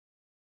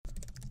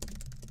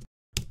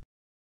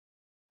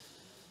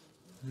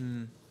I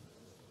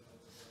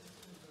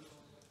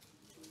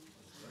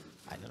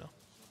don't know.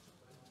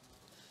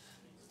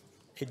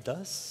 It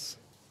does?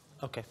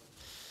 Okay.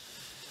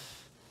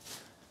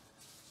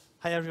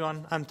 Hi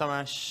everyone, I'm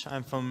Tamas.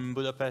 I'm from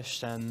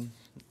Budapest, and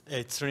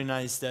it's really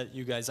nice that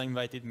you guys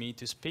invited me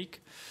to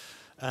speak.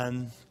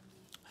 And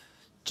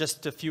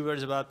just a few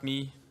words about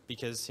me,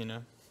 because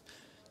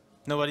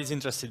nobody's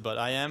interested, but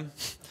I am.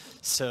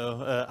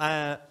 So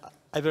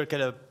I work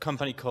at a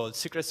company called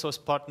Secret Sauce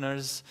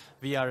Partners.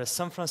 We are a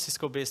San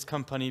Francisco-based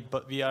company,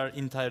 but we are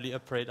entirely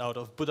operate out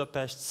of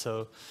Budapest,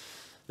 so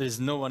there is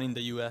no one in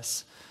the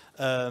US.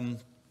 And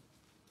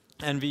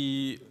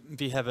we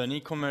have an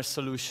e-commerce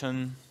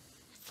solution.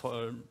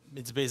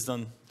 It's based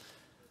on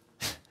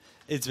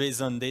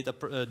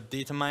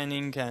data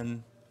mining,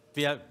 and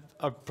we have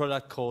a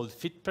product called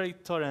Fit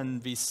Predictor,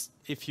 and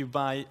if you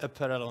buy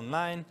apparel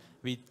online,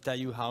 we tell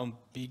you how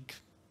big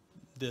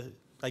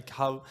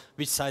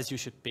which size you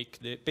should pick.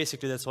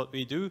 Basically, that's what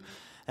we do,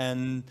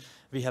 and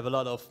we have a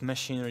lot of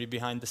machinery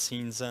behind the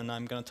scenes, and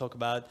I'm going to talk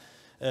about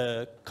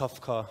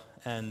Kafka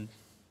and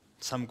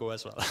some Go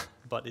as well,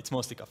 but it's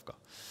mostly Kafka.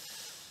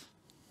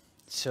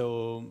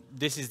 So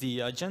this is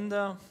the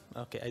agenda.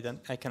 Okay,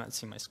 I cannot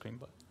see my screen,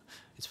 but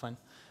it's fine.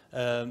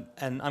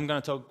 And I'm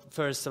going to talk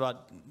first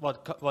about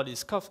what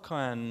is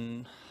Kafka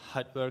and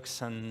how it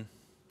works, and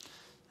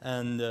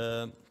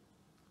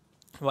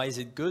why is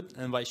it good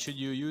and why should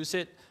you use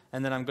it.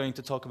 And then I'm going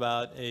to talk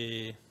about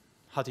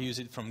how to use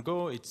it from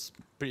Go. It's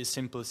pretty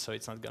simple, so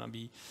it's not going to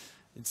be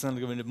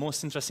the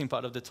most interesting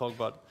part of the talk,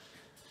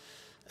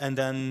 and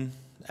then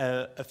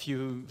a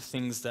few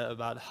things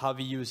about how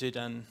we use it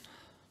and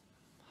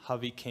how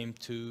we came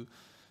to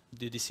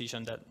the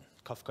decision that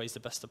Kafka is the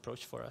best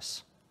approach for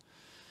us.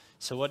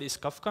 So what is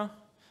Kafka?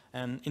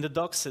 And in the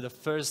docs, the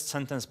first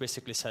sentence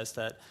basically says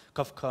that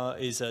Kafka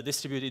is a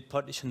distributed,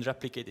 partitioned,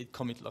 replicated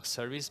commit log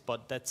service,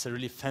 but that's a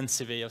really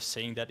fancy way of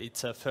saying that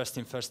it's a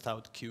first-in,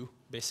 first-out queue,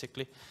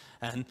 basically.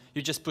 And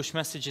you just push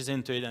messages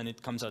into it, and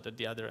it comes out at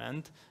the other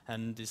end.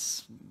 And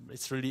it's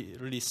really,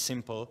 really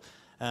simple.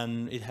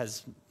 And it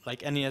has,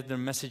 like any other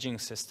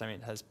messaging system,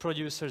 it has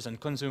producers and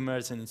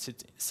consumers, and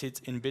it sits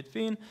in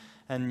between.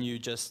 And you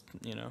just,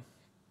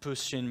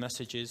 push in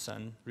messages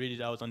and read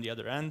it out on the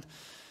other end.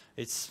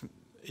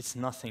 It's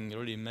nothing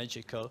really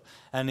magical,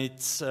 and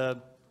it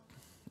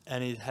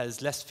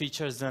has less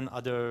features than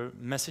other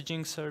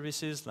messaging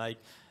services.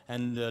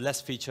 And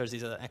less features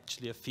is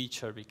actually a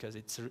feature, because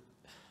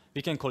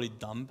we can call it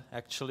dumb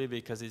actually,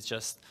 because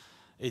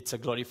it's a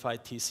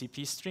glorified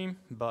TCP stream,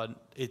 but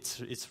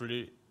it's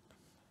really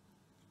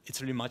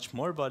much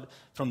more. But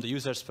from the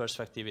user's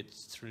perspective,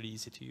 it's really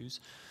easy to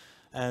use,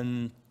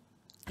 and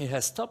it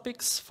has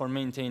topics for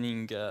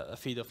maintaining a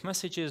feed of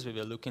messages. We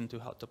will look into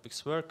how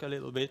topics work a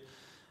little bit.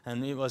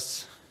 And it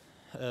was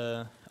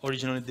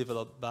originally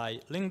developed by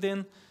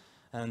LinkedIn.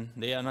 And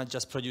they are not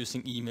just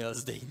producing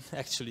emails. They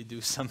actually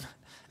do some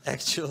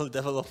actual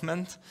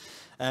development.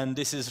 And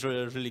this is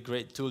a really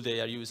great tool. They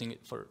are using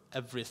it for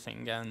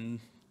everything. And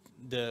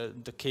the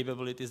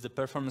capabilities, the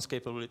performance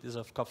capabilities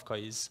of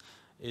Kafka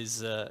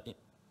is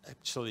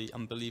actually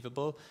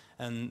unbelievable.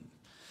 And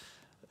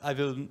I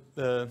will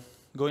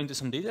go into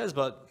some details,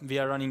 but we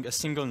are running a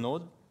single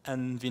node,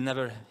 and we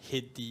never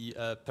hit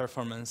the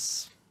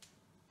performance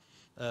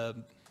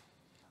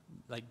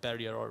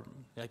barrier, or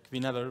we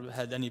never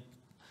had any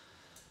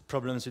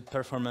problems with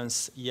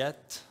performance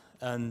yet.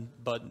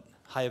 But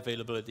high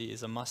availability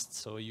is a must,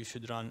 so you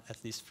should run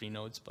at least 3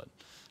 nodes. But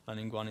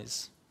running one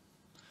is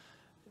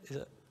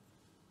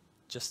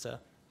just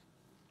a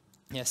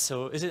yes.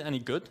 So is it any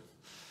good?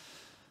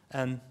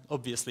 And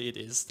obviously it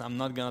is. I'm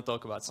not going to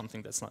talk about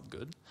something that's not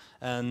good.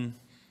 And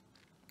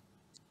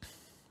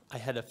I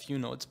had a few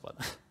notes, but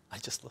I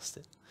just lost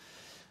it.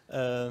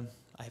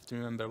 I have to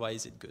remember, why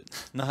is it good?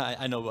 No,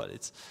 I know what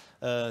it's.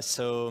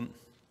 So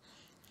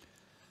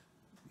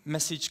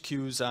message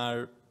queues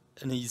are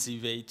an easy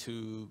way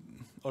to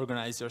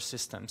organize your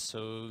system.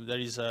 So there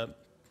is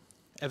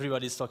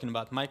everybody's talking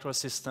about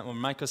microsystem or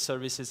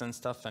microservices and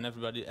stuff, and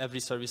every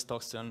service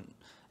talks to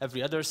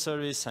every other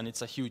service, and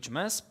it's a huge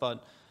mess.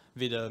 But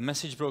with a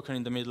message broker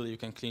in the middle, you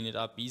can clean it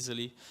up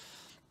easily.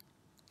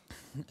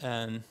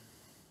 And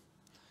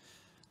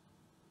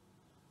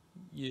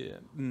yeah,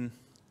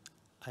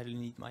 I really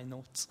need my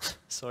notes.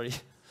 Sorry.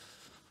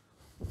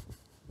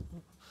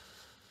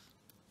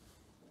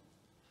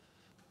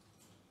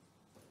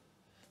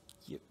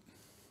 Yep.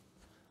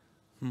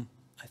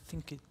 I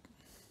think it.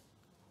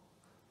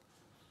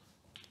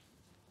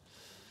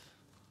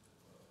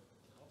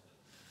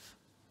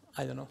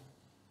 I don't know.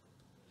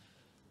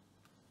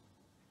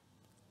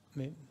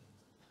 Maybe.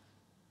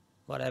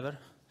 Whatever.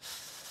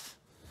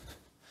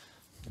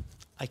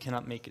 I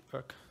cannot make it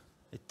work.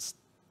 It's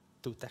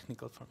too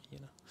technical for me,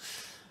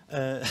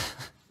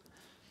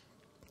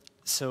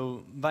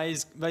 So why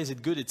is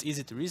it good? It's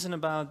easy to reason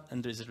about,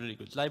 and there's a really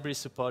good library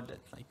support.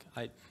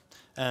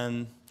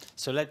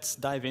 So let's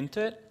dive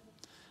into it.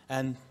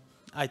 And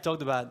I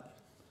talked about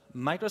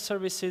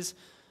microservices,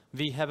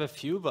 We have a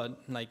few, but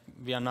like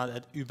we are not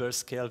at Uber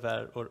scale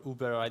where, or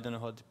Uber, I don't know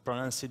how to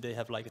pronounce it. They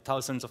have like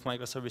thousands of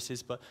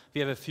microservices, but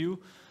we have a few.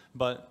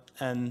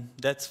 And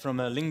that's from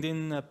a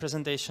LinkedIn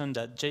presentation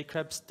that Jay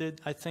Krebs did,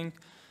 I think.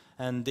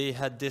 And they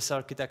had this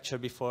architecture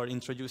before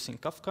introducing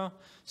Kafka.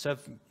 So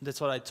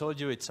that's what I told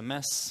you. It's a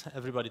mess.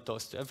 Everybody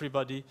talks to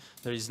everybody.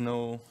 There is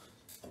no.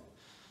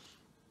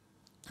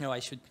 I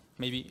should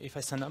maybe if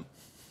I stand up.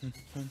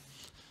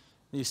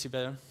 You see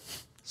better.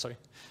 Sorry.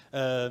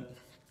 So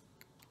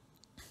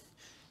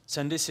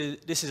and this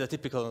is a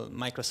typical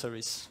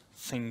microservice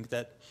thing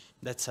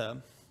that's I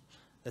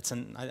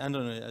don't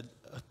know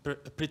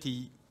a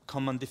pretty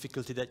common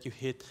difficulty that you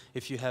hit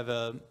if you have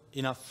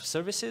enough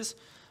services.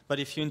 But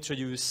if you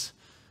introduce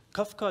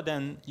Kafka,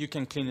 then you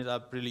can clean it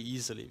up really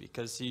easily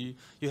because you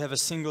have a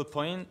single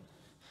point,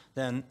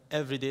 then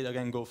every data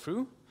can go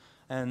through,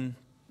 and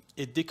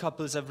it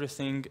decouples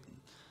everything.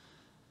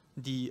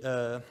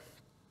 The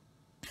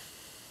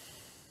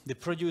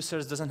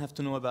producers doesn't have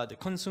to know about the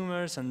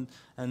consumers and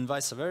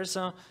vice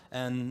versa.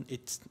 And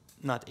it's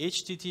not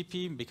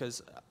HTTP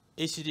because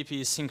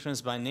HTTP is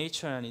synchronous by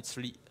nature and it's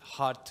really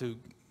hard to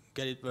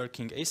get it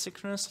working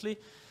asynchronously.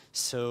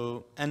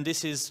 So, and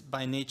this is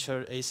by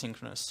nature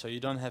asynchronous. So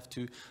you don't have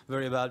to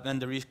worry about when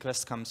the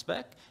request comes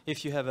back.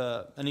 If you have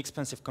an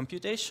expensive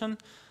computation,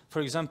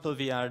 for example,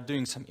 we are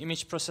doing some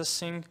image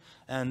processing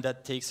and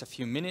that takes a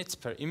few minutes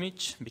per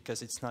image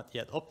because it's not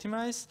yet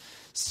optimized.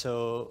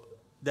 So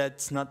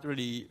that's not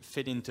really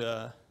fit into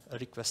a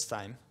request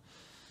time.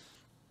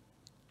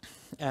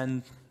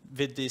 And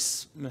with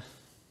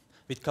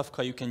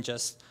Kafka, you can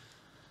just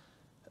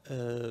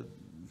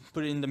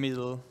put it in the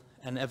middle,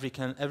 and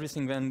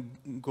everything can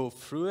go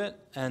through it.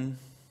 And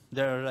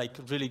there are like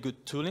really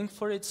good tooling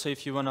for it. So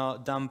if you want to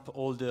dump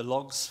all the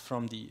logs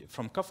from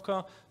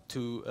Kafka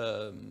to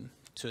a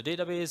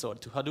database or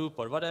to Hadoop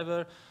or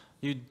whatever,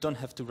 you don't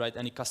have to write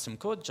any custom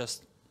code.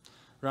 Just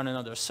run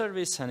another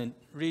service, and it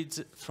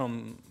reads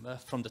from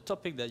the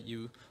topic that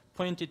you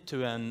pointed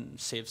to and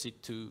saves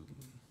it to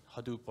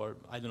Hadoop or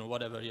I don't know,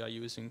 whatever you are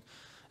using,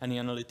 any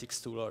analytics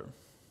tool.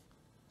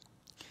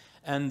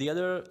 And the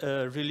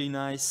other really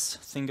nice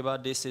thing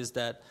about this is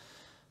that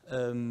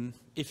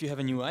if you have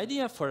a new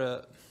idea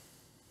for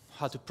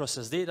how to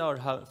process data, or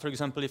how, for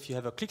example, if you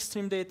have a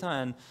clickstream data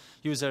and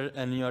you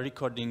are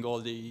recording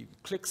all the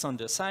clicks on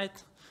the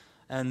site,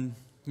 and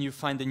you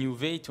find a new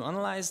way to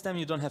analyze them,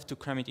 you don't have to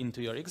cram it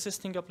into your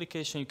existing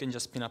application. You can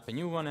just spin up a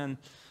new one, and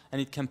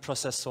it can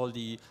process all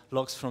the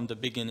logs from the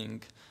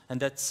beginning. And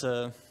that's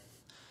the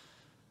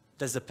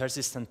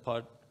persistent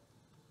part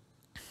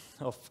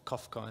of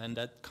Kafka, and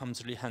that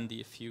comes really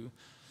handy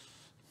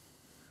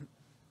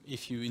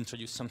if you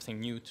introduce something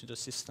new to the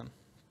system.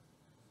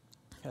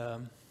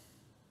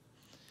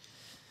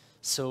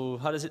 So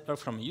how does it work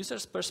from a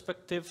user's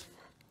perspective?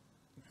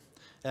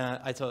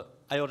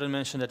 I already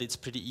mentioned that it's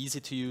pretty easy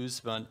to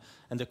use,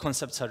 and the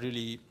concepts are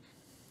really,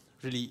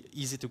 really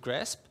easy to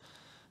grasp.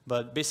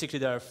 But basically,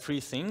 there are three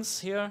things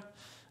here,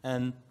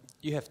 and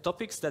you have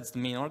topics. That's the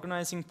main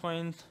organizing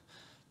point.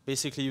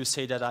 Basically, you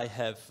say that I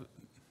have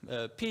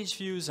page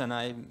views, and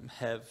I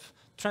have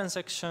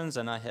transactions,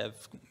 and I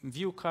have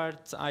view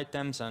cards,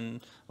 items, and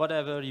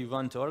whatever you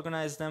want to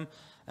organize them,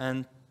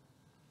 and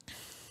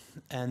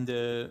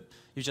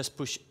you just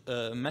push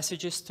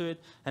messages to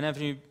it, and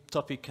every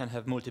topic can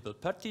have multiple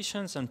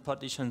partitions, and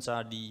partitions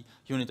are the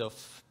unit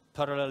of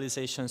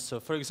parallelization.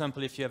 So for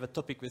example, if you have a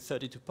topic with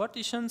 32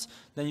 partitions,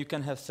 then you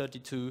can have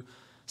 32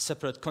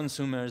 separate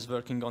consumers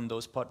working on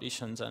those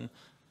partitions and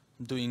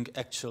doing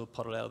actual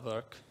parallel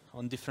work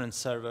on different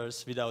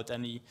servers without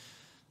any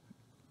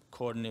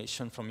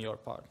coordination from your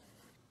part.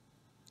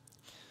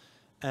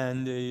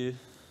 And the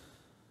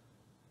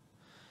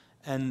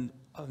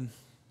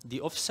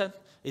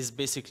offset is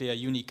basically a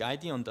unique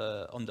ID on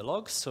the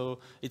log. So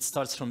it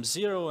starts from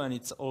 0 and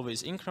it's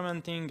always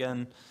incrementing,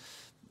 and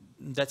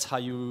that's how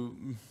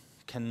you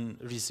can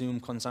resume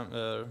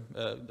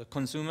the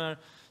consumer.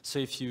 So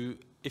if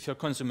your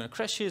consumer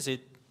crashes,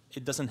 it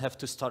doesn't have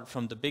to start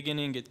from the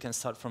beginning. It can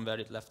start from where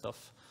it left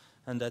off,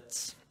 and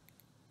that's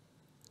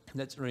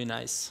really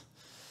nice.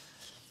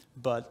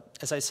 But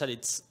as I said,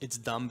 it's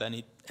dumb,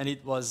 and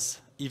it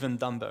was even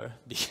dumber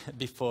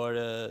before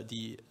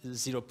the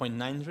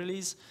 0.9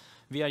 release.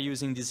 We are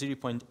using the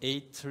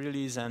 0.8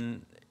 release,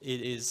 and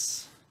it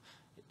is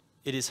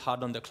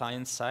hard on the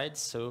client side.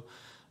 So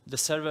the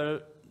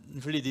server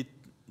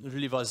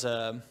really was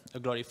a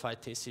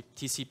glorified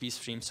TCP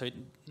stream. So it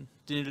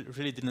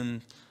really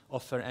didn't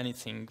offer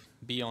anything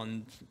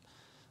beyond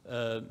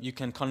you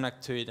can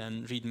connect to it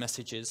and read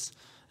messages.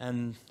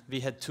 And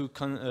we had two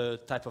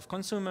type of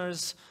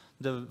consumers.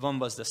 The one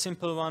was the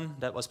simple one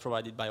that was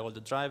provided by all the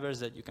drivers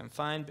that you can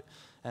find.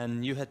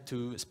 And you had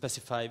to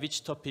specify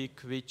which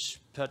topic, which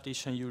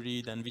partition you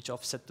read, and which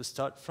offset to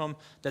start from.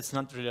 That's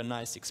not really a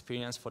nice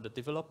experience for the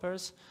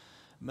developers.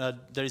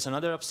 But there is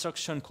another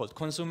abstraction called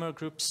consumer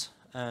groups,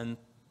 and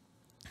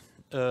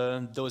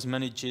those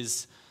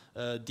manages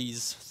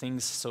these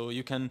things. So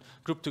you can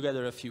group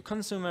together a few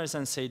consumers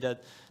and say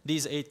that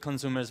these 8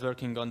 consumers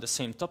working on the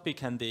same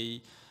topic, and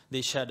they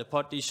they share the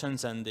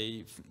partitions, and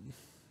they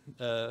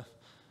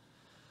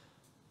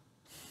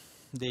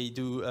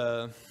do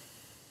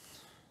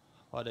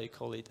what do you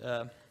call it?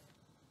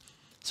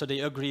 So they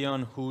agree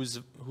on who's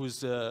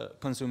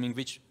consuming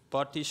which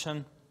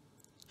partition,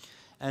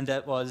 and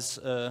that was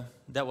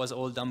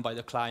all done by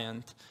the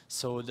client.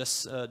 So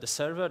this, the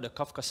server, the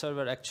Kafka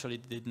server, actually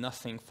did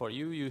nothing for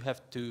you. You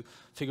have to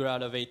figure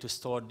out a way to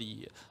store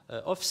the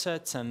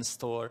offsets and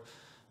store,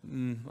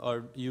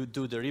 or you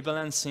do the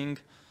rebalancing,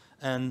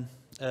 and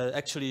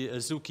actually a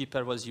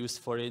Zookeeper was used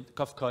for it.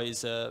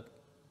 Kafka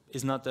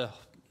is not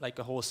like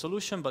a whole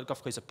solution, but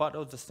Kafka is a part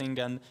of the thing,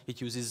 and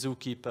it uses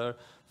Zookeeper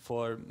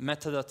for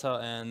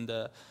metadata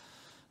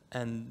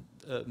and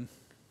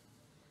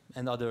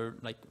other,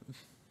 like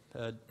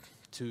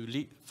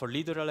for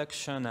leader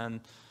election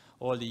and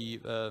all the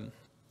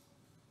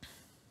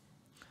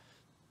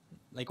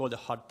like all the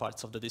hard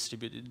parts of the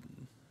distributed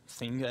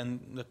thing.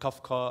 And the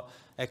Kafka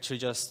actually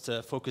just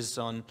focuses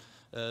on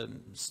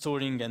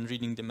storing and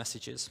reading the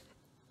messages.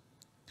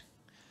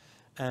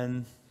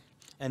 And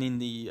in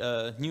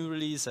the new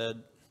release,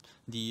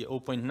 the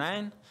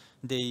 0.9,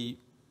 they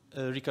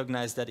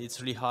recognize that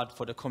it's really hard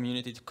for the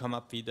community to come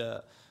up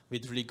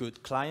with really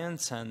good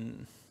clients,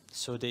 and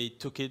so they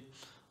took it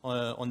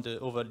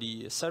over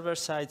the server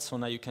side. So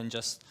now you can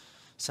just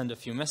send a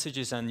few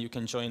messages and you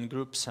can join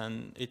groups,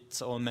 and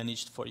it's all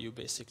managed for you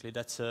basically.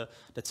 That's a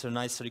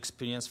nicer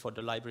experience for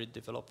the library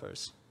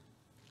developers.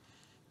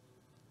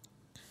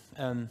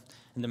 In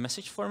the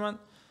message format,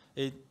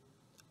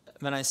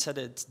 when I said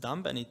it's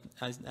dumb, and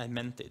I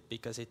meant it,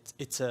 because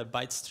it's a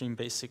byte stream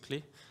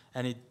basically,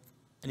 and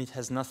it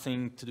has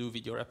nothing to do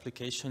with your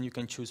application. You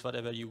can choose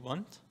whatever you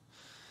want.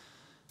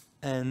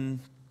 And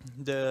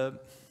the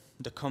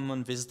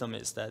common wisdom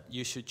is that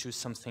you should choose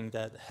something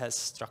that has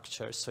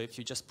structure. So if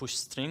you just push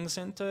strings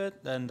into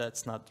it, then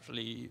that's not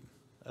really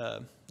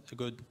a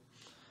good,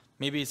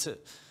 maybe it's I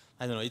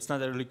don't know, it's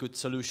not a really good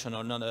solution,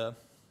 or not a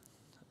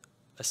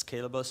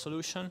scalable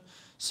solution.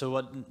 So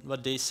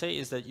what they say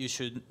is that you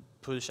should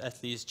push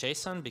at least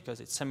JSON, because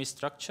it's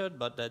semi-structured,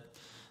 but that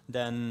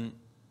then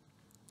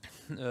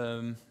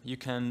you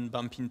can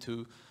bump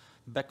into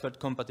backward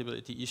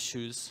compatibility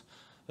issues,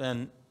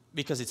 and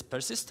because it's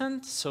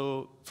persistent.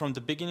 So from the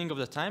beginning of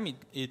the time,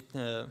 it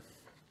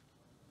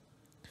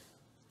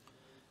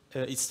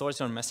stores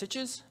your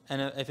messages,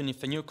 and even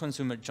if a new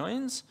consumer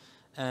joins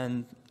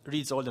and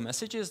reads all the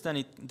messages,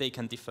 then they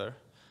can differ,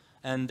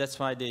 and that's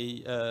why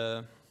they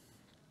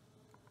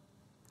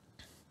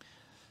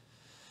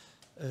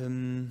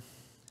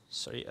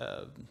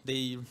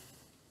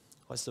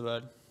what's the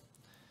word?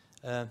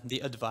 They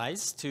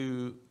advise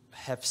to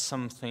have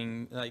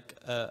something like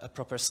a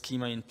proper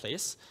schema in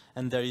place,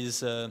 and there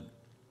is a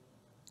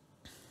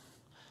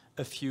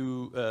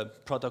few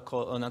not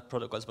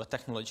protocols, but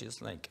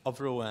technologies like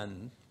Avro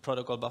and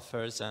protocol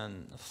buffers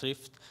and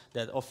Thrift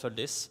that offer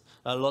this.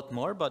 A lot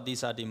more, but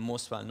these are the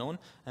most well known.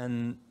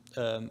 And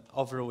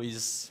Avro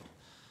is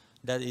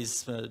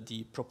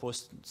the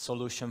proposed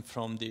solution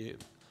from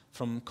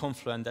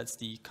Confluent. That's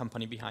the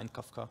company behind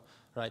Kafka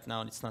right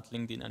now. It's not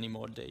LinkedIn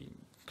anymore. They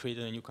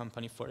created a new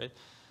company for it,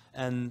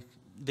 and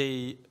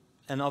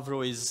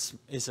Avro is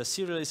a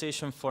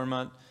serialization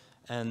format,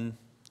 and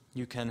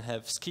you can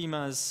have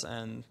schemas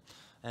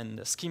and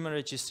a schema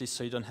registry,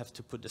 so you don't have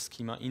to put the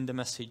schema in the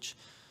message,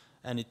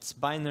 and it's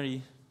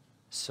binary,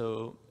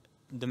 so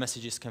the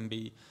messages can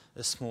be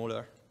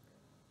smaller,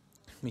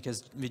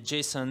 because with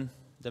JSON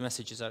the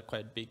messages are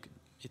quite big.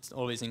 It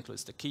always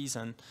includes the keys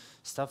and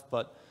stuff,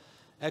 but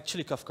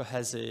actually Kafka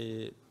has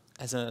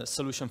a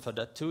solution for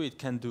that too. It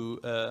can do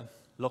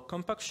log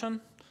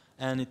compaction,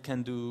 and it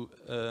can do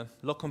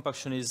log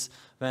compaction is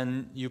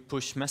when you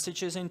push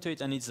messages into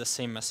it and it's the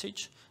same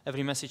message.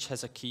 Every message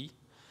has a key,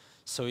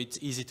 so it's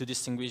easy to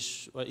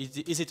distinguish, or it's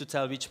easy to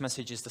tell which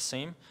message is the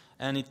same,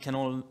 and it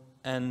can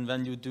and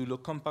when you do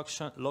log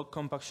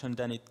compaction,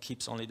 then it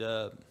keeps only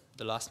the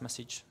last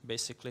message,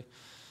 basically,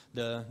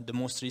 the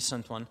most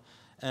recent one.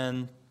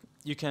 And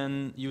you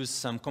can use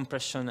some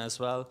compression as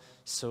well.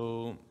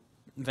 So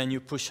when you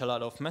push a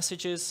lot of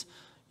messages,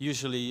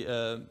 usually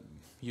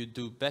you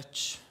do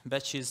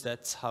batches.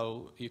 That's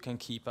how you can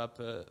keep up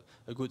a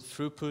good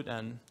throughput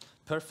and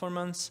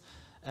performance.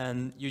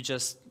 And you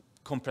just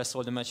compress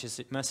all the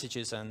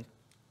messages, and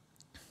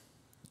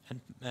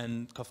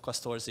Kafka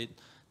stores it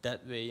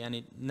that way, and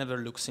it never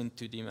looks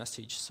into the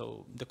message.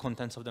 So the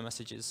contents of the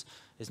messages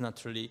is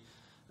not really,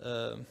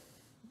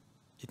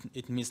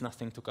 it means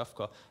nothing to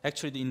Kafka.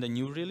 Actually, in the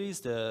new release,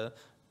 the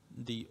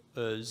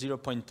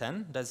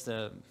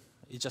 0.10,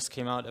 it just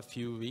came out a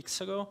few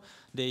weeks ago.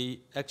 They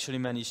actually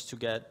managed to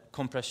get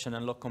compression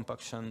and log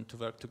compaction to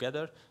work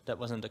together. That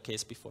wasn't the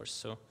case before,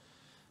 so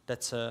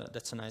that's a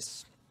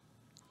nice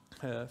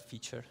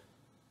feature.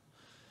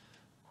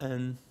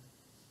 And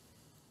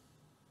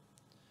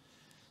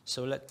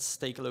so let's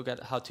take a look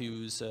at how to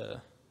use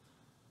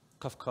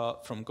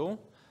Kafka from Go.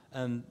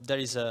 There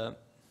is a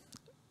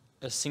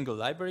single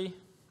library.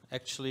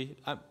 Actually,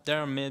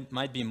 there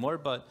might be more,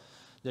 but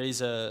there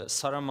is a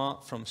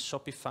Sarama from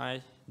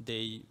Shopify.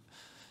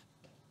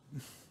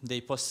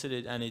 they posted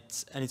it, and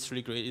it's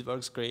really great. It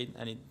works great,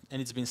 and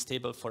it's been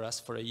stable for us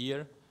for a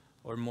year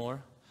or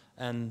more,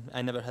 and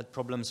I never had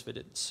problems with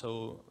it.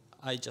 So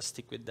I just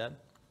stick with that.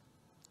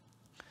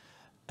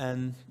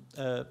 And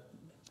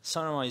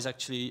Sonoma is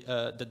actually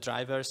the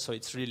driver, so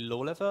it's really low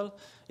level.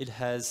 It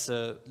has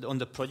on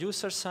the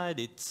producer side,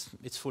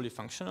 it's fully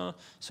functional.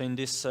 So in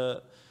this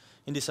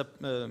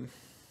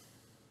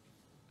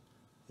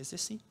is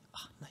this C?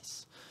 Ah,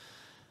 nice.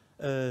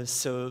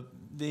 So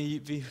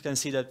we can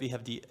see that we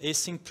have the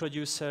async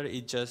producer.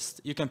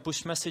 You can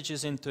push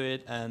messages into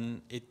it,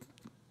 and it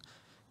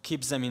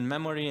keeps them in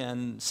memory,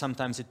 and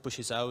sometimes it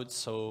pushes out.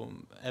 So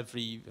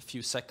every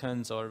few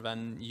seconds, or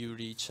when you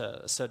reach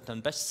a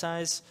certain batch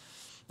size,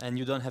 and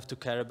you don't have to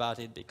care about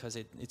it because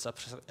it's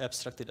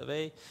abstracted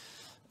away,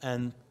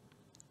 and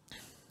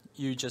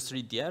you just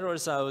read the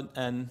errors out.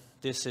 And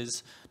this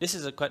is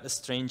quite a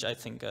strange, I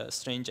think, a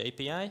strange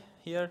API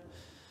here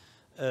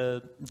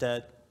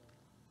that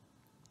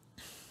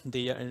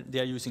they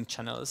are using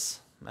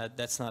channels.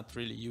 That's not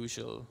really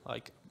usual.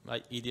 Like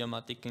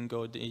idiomatic and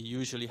Go, they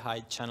usually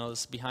hide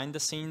channels behind the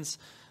scenes,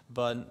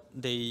 but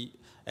they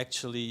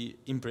actually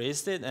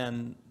embraced it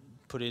and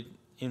put it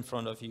in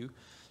front of you.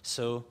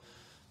 So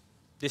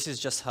this is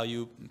just how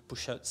you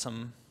push out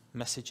some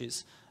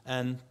messages.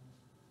 And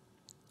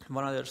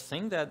one other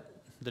thing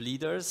that the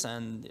leaders,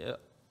 and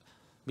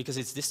because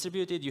it's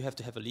distributed, you have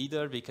to have a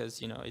leader,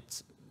 because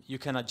you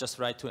cannot just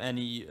write to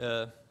any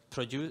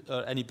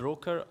any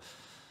broker,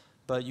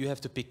 but you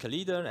have to pick a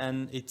leader,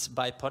 and it's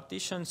by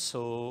partition.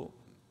 So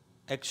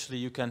actually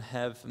you can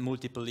have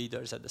multiple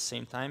leaders at the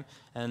same time,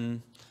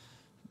 and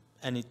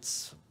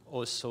it's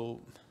also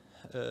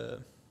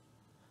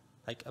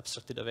like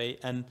abstracted away.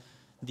 And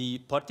the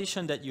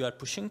partition that you are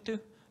pushing to,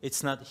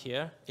 it's not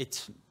here.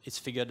 It's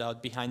figured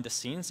out behind the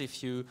scenes.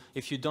 If you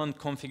don't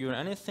configure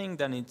anything,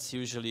 then it's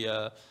usually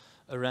a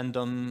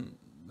random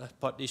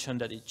partition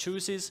that it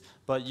chooses.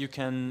 But you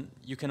can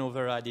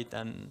override it,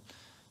 and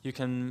you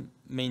can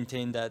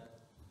maintain that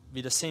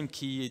with the same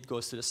key. It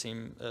goes to the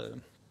same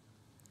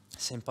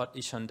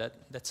partition.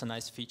 That's a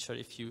nice feature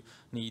if you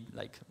need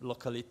like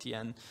locality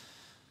and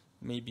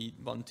maybe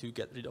want to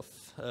get rid of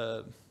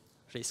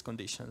race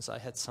conditions. I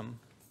had some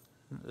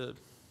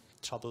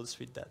troubles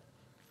with that.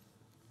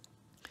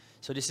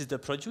 So this is the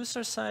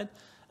producer side,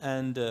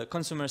 and the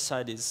consumer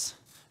side is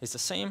the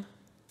same.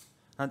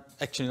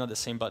 Actually not the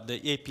same, but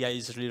the API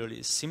is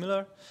really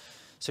similar.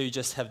 So you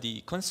just have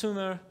the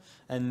consumer,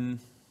 and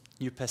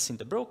you pass in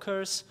the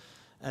brokers,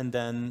 and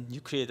then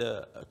you create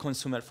a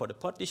consumer for the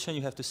partition.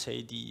 You have to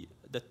say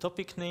the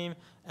topic name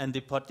and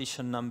the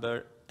partition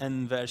number,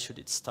 and where should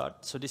it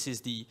start. So this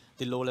is the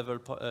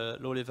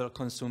low-level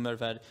consumer,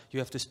 where you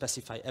have to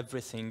specify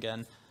everything,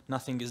 and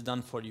nothing is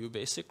done for you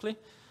basically.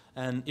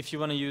 And if you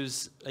want to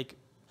use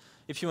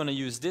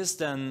this,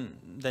 then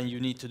you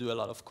need to do a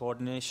lot of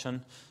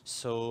coordination.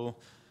 So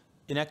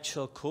in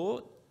actual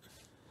code,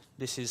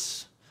 this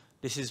is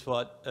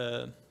what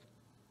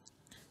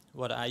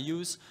I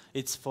use.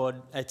 It's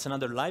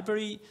another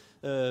library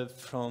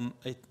from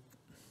it.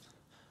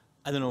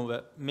 I don't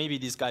know. Maybe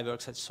this guy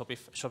works at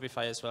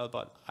Shopify as well,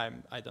 but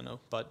I don't know.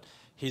 But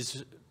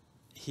he's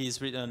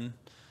written.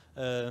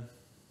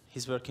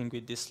 He's working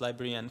with this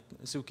library and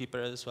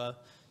Zookeeper as well.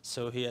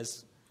 So he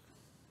has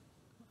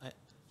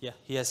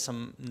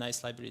some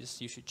nice libraries.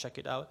 You should check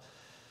it out.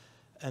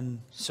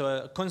 And so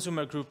a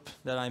consumer group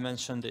that I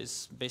mentioned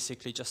is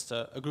basically just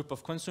a group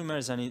of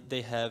consumers, and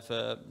they have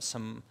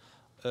some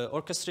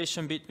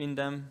orchestration between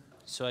them.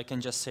 So I can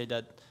just say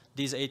that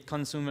these 8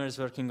 consumers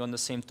working on the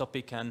same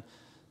topic,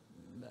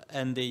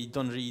 and they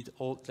don't read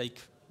all, like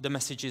the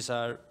messages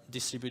are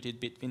distributed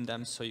between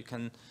them, so you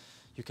can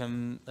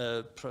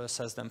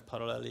process them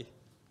parallelly.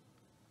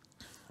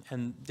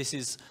 And this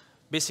is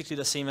basically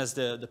the same as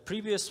the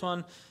previous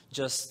one,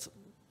 just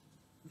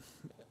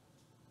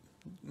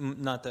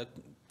not a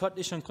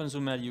partition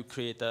consumer. You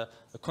create a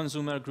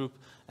consumer group,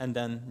 and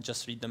then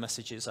just read the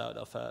messages out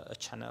of a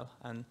channel.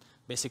 And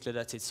basically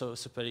that's it. So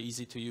super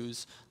easy to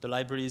use the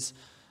libraries,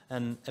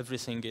 and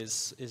everything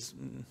is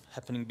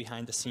happening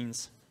behind the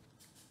scenes.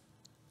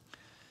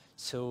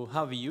 So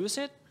how we use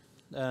it?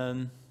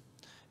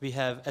 We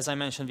have, as I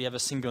mentioned, we have a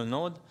single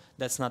node.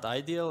 That's not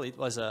ideal. It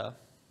was a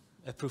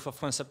proof of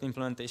concept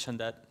implementation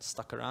that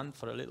stuck around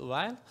for a little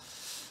while.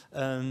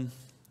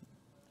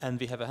 And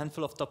we have a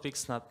handful of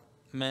topics,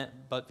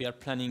 but we are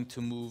planning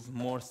to move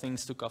more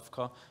things to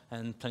Kafka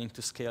and planning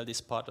to scale this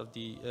part of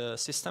the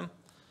system.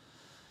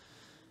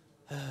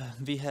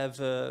 We have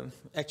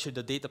actually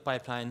the data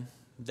pipeline,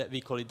 that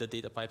we call it the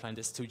data pipeline.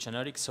 That's too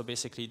generic. So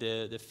basically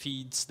the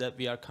feeds that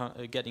we are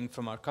getting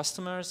from our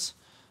customers.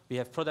 We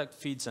have product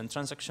feeds and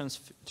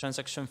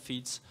transaction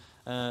feeds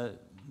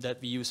that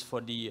we use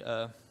for the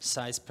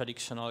size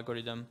prediction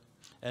algorithm,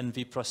 and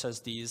we process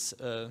these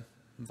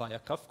via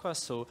Kafka.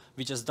 So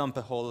we just dump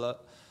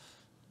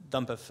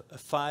a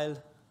file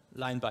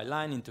line by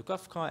line into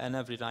Kafka, and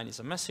every line is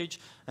a message.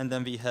 And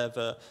then we have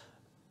a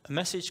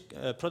message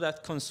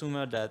product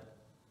consumer that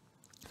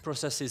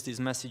processes these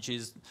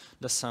messages,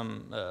 does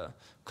some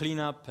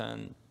cleanup,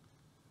 and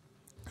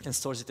and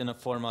stores it in a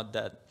format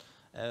that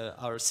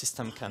our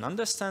system can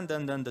understand,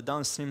 and then the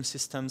downstream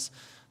systems.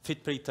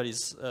 Fit predictor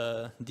is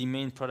the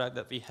main product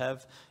that we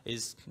have,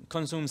 is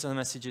consumes the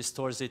messages,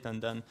 stores it,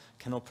 and then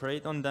can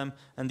operate on them.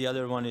 And the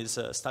other one is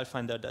style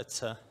finder.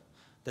 That's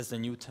the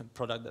new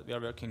product that we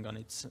are working on.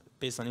 It's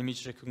based on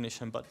image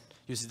recognition, but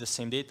uses the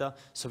same data.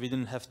 So we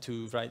didn't have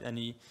to write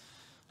any,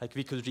 like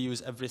we could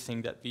reuse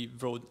everything that we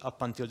wrote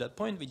up until that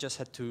point. We just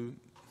had to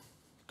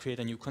create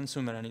a new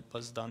consumer, and it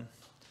was done.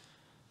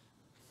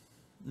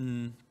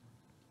 And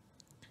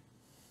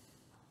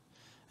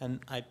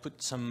I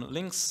put some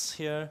links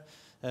here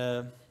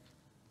that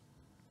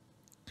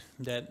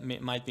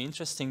might be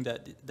interesting.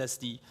 That's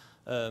the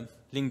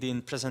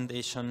LinkedIn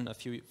presentation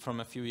from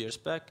a few years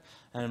back,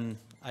 and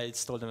I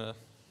installed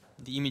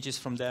the images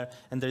from there.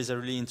 And there is a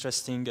really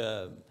interesting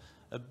a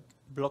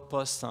blog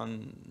post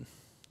on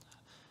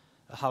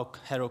how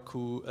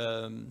Heroku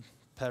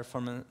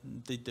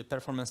did the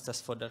performance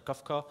test for their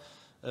Kafka.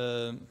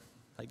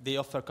 Like they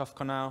offer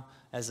Kafka now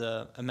as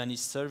a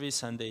managed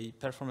service, and they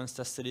performance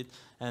tested it,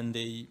 and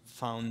they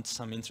found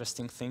some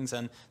interesting things,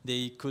 and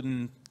they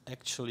couldn't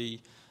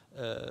actually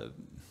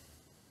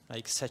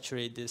like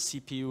saturate the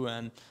CPU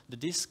and the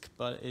disk,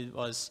 but it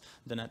was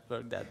the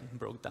network that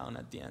broke down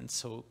at the end.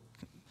 So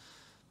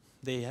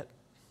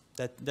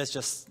that's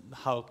just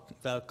how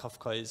well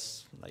Kafka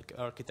is like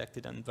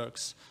architected and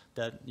works,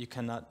 that you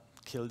cannot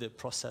kill the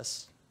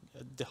process.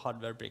 The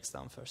hardware breaks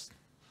down first.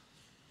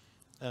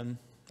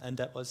 And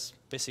that was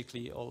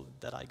basically all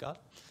that I got.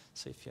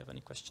 So if you have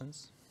any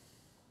questions,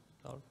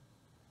 or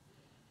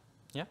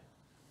yeah.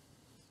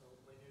 So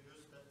when you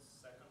use that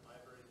second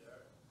library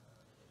there,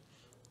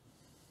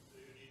 do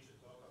you need to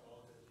talk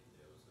about the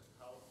details? Like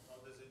how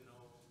does it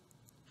know?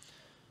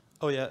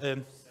 Oh yeah.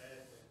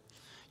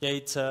 Yeah,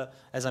 it's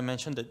as I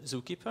mentioned, the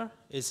Zookeeper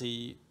is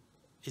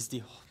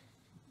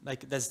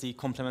that's the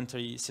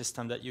complementary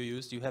system that you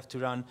use. You have to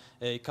run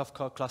a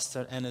Kafka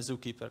cluster and a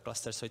Zookeeper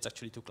cluster, so it's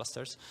actually 2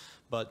 clusters,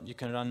 but you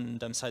can run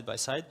them side by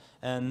side.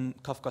 And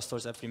Kafka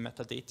stores every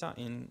metadata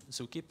in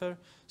Zookeeper,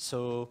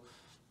 so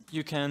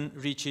you can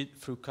reach it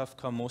through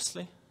Kafka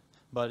mostly,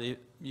 but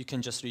you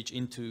can just reach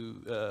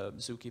into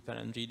Zookeeper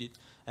and read it.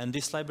 And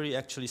this library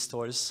actually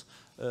stores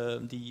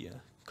the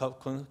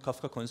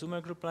Kafka consumer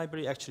group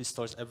library actually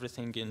stores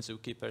everything in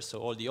Zookeeper, so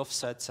all the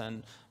offsets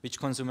and which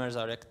consumers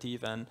are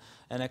active, and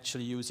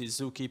actually uses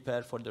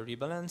Zookeeper for the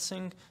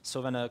rebalancing.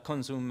 So when a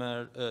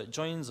consumer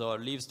joins or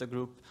leaves the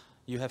group,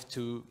 you have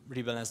to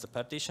rebalance the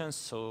partitions.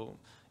 So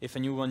if a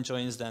new one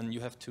joins, then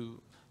you have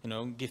to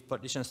give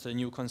partitions to the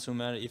new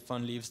consumer. If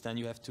one leaves, then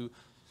you have to,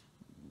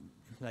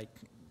 like,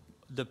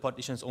 the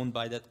partitions owned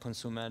by that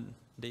consumer,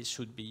 they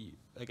should be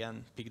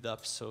again picked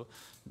up. So,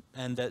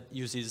 and that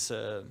uses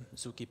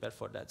Zookeeper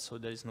for that. So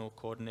there is no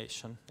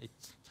coordination.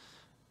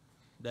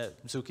 The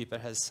Zookeeper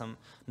has some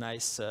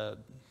nice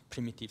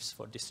primitives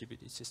for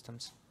distributed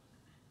systems.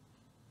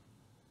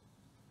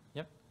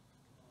 Yep.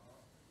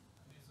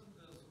 Isn't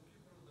the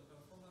Zookeeper the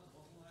performance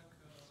bottleneck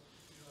if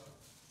you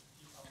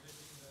keep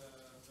updating the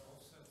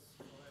offsets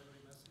for every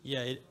message?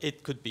 Yeah,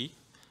 it could be.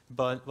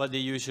 But what they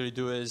usually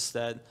do is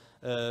that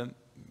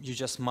you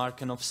just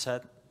mark an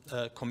offset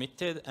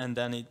committed, and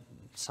then it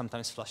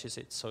sometimes flushes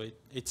it. So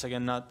it's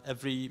again not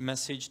every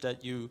message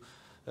that you,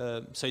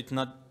 so it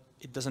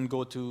doesn't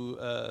go to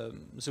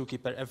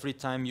Zookeeper every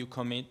time you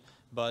commit,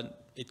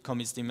 but it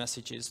commits the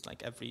messages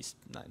like every,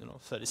 I don't know,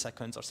 30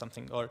 seconds or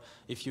something. Or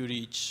if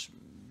you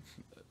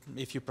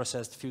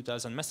processed a few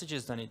thousand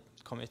messages, then it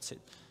commits it.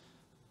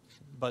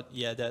 But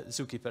yeah, the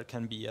Zookeeper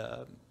can be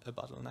a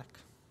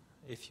bottleneck.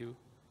 If you,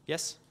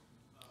 yes?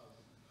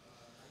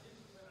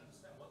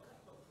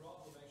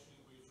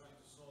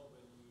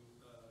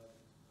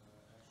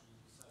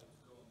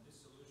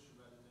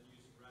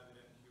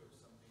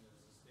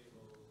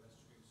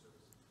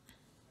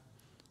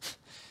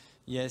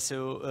 Yeah,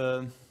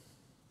 so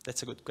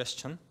that's a good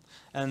question,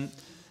 and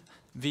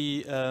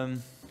we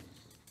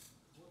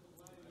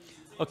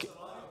okay.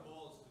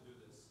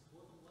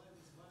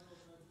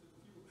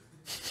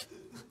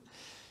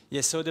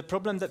 Yeah, so the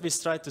problem that we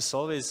tried to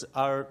solve is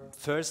our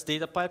first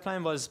data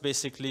pipeline was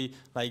basically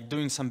like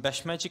doing some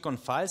bash magic on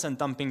files and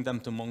dumping them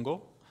to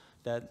Mongo.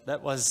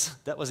 That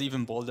was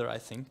even bolder, I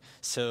think.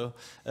 So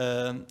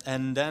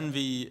and then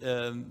we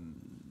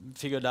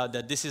figured out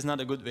that this is not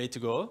a good way to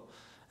go.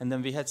 And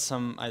then we had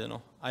some, I don't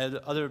know,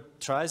 other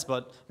tries,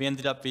 but we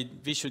ended up with,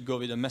 we should go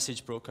with a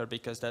message broker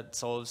because that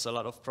solves a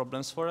lot of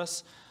problems for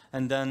us.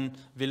 And then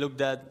we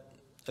looked at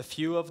a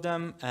few of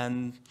them,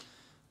 and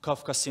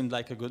Kafka seemed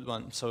like a good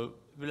one. So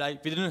we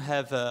didn't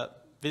have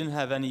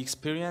any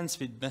experience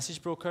with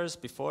message brokers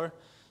before.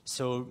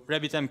 So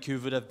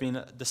RabbitMQ would have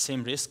been the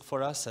same risk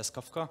for us as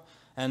Kafka.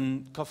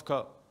 And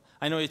Kafka,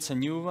 I know it's a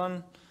new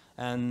one,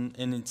 and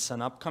it's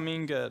an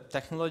upcoming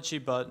technology,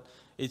 but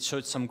it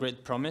showed some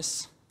great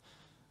promise.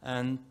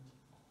 And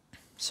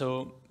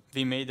so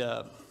we made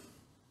a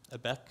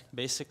bet,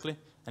 basically,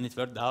 and it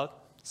worked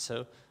out.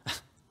 So,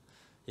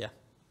 yeah,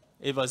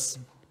 it was,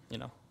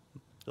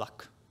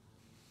 luck.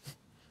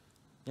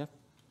 Yeah?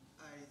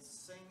 I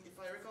think, if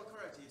I recall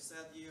correctly, you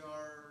said you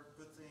are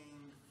putting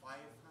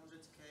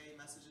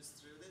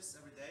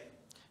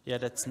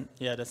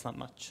Yeah, that's not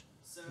much.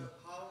 So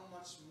how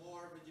much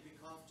more would you be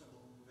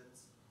comfortable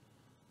with,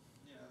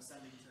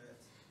 sending to it?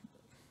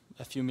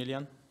 A few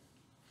million.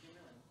 A few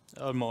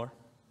million? Or more.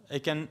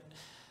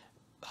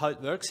 How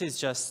it works is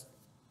just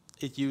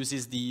it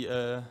uses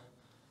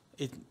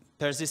it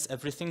persists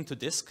everything to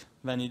disk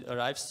when it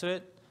arrives to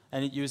it,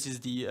 and it uses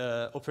the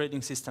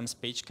operating system's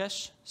page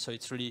cache. So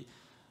it's really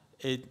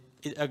it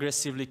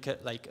aggressively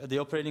the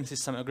operating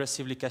system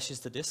aggressively caches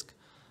the disk,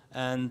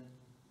 and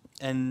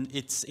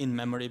it's in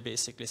memory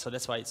basically. So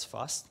that's why it's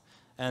fast,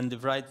 and the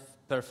write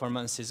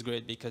performance is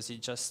great because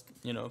it just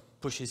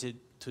pushes it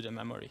to the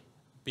memory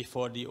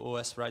before the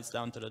OS writes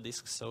down to the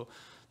disk. So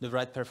the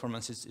write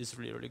performance is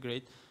really, really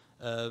great.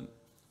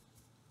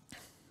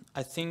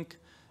 I think,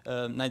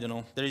 I don't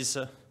know, there is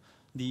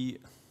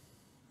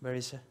where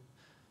is it?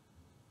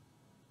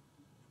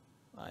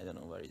 I don't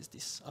know, where is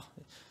this? Oh,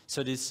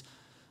 so this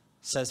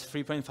says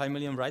 3.5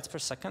 million writes per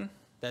second.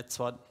 That's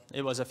what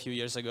it was a few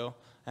years ago.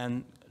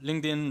 And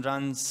LinkedIn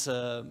runs,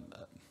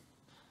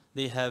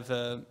 they have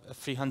a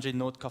 300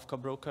 node Kafka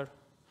broker,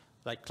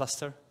 like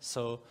cluster.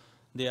 So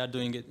they are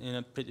doing it in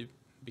a pretty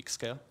big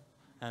scale,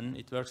 and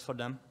it works for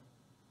them.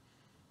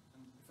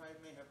 And if I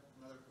may have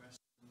another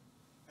question,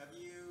 have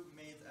you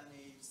made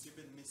any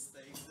stupid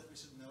mistakes that we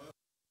should know of,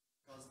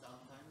 cause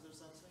downtimes or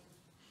something?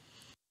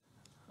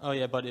 Oh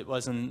yeah, but it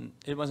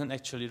wasn't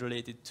actually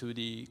related to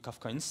the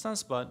Kafka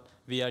instance, but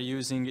we are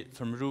using it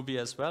from Ruby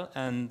as well,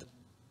 and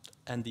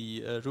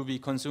the Ruby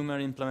consumer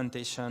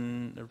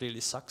implementation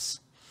really sucks,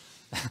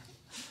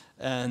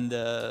 and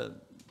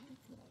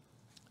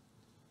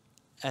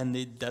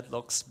it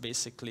deadlocks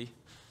basically.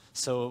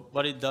 So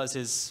what it does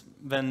is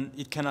when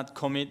it cannot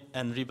commit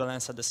and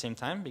rebalance at the same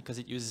time because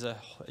it uses a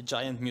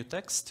giant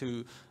mutex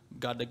to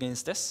guard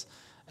against this.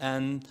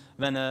 And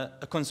when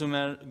a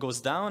consumer goes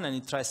down and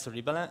it tries to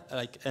rebalance,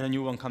 and a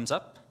new one comes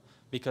up,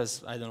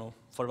 because, I don't know,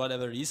 for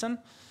whatever reason,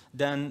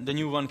 then the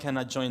new one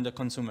cannot join the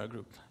consumer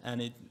group. And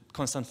it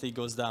constantly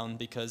goes down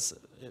because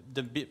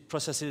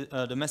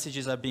the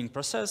messages are being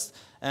processed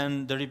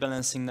and the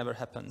rebalancing never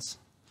happens.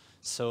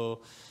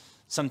 So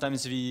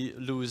sometimes we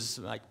lose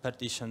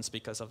partitions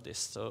because of this.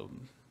 So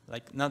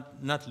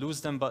not lose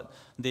them, but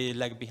they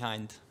lag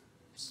behind.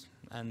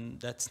 And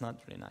that's not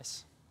really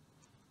nice.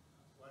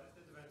 What is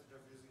the advantage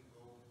of using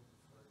Go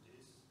for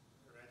this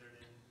rather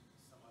than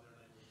some other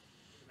language?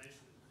 You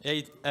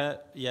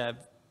mentioned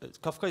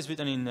Kafka is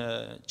written in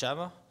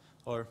Java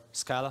or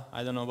Scala.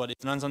 I don't know, but it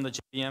runs on the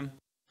JVM.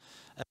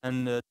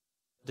 And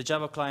the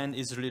Java client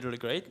is really, really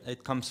great.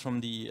 It comes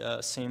from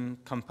the same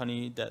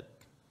company that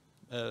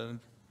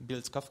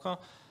builds Kafka.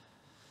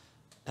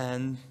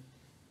 And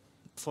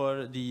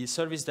for the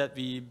service that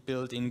we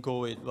built in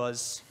Go, it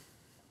was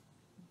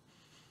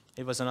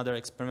another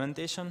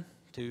experimentation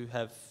to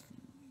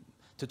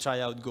try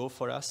out Go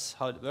for us,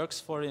 how it works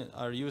for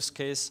our use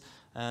case,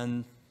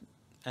 and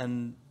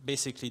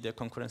basically the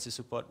concurrency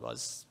support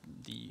was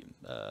the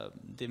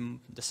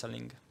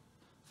selling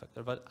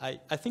factor. But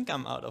I think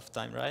I'm out of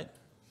time, right?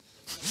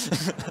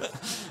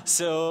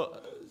 So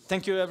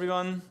thank you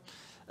everyone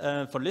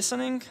for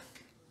listening.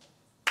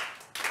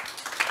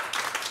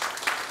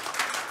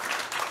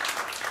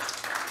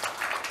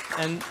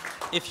 And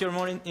if you're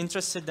more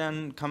interested,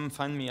 then come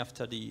find me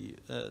after the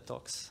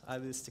talks. I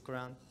will stick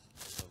around.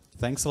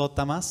 Thanks a lot,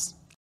 Tamas.